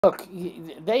Look,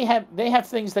 they have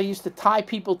things they used to tie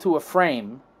people to a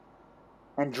frame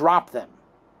and drop them.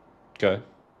 Okay.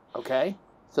 Okay,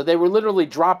 so they were literally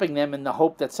dropping them in the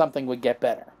hope that something would get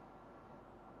better.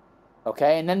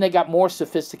 Okay, and then they got more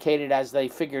sophisticated as they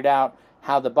figured out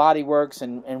how the body works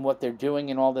and what they're doing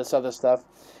and all this other stuff.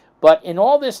 But in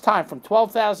all this time, from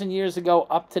 12,000 years ago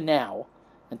up to now,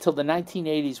 until the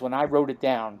 1980s when I wrote it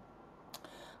down,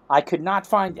 I could not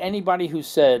find anybody who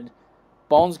said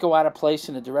bones go out of place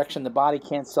in a direction the body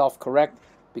can't self-correct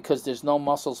because there's no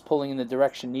muscles pulling in the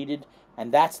direction needed,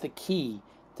 and that's the key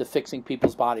to fixing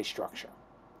people's body structure.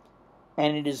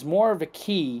 And it is more of a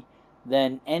key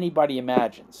than anybody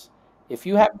imagines. If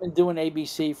you haven't been doing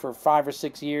ABC for 5 or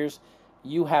 6 years,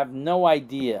 you have no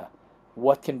idea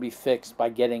what can be fixed by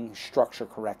getting structure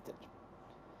corrected.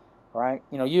 All right?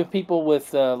 You know, you have people with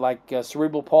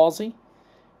cerebral palsy.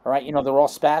 All right? You know, they're all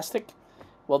spastic.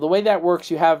 Well, the way that works,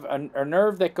 you have a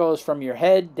nerve that goes from your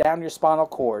head down your spinal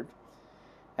cord,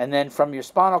 and then from your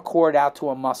spinal cord out to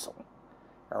a muscle.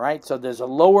 All right? So there's a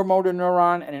lower motor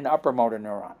neuron and an upper motor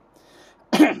neuron.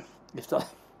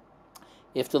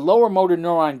 If the lower motor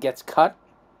neuron gets cut,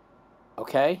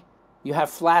 okay, you have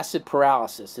flaccid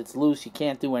paralysis. It's loose. You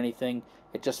can't do anything.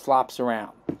 It just flops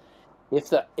around. If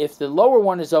the lower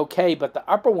one is okay, but the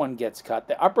upper one gets cut,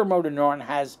 the upper motor neuron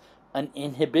has an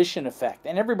inhibition effect,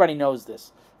 and everybody knows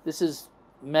this. This is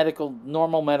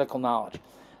normal medical knowledge.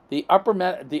 The upper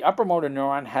motor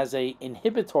neuron has a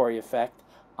inhibitory effect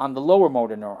on the lower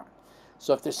motor neuron.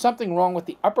 So if there's something wrong with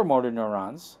the upper motor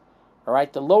neurons, all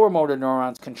right, the lower motor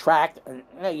neurons contract, and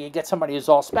you get somebody who's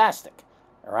all spastic,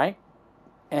 all right?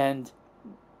 And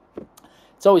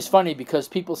it's always funny because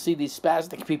people see these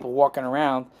spastic people walking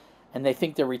around and they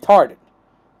think they're retarded.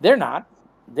 They're not.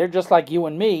 They're just like you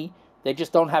and me. They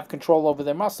just don't have control over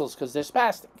their muscles because they're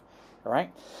spastic, all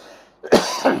right?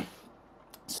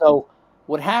 So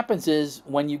what happens is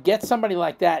when you get somebody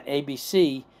like that,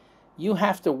 ABC, you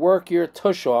have to work your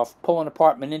tush off, pulling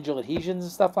apart meningeal adhesions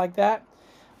and stuff like that.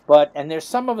 And there's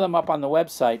some of them up on the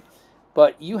website,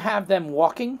 but you have them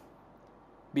walking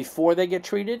before they get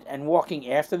treated and walking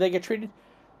after they get treated.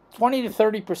 20 to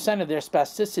 30% of their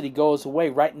spasticity goes away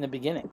right in the beginning.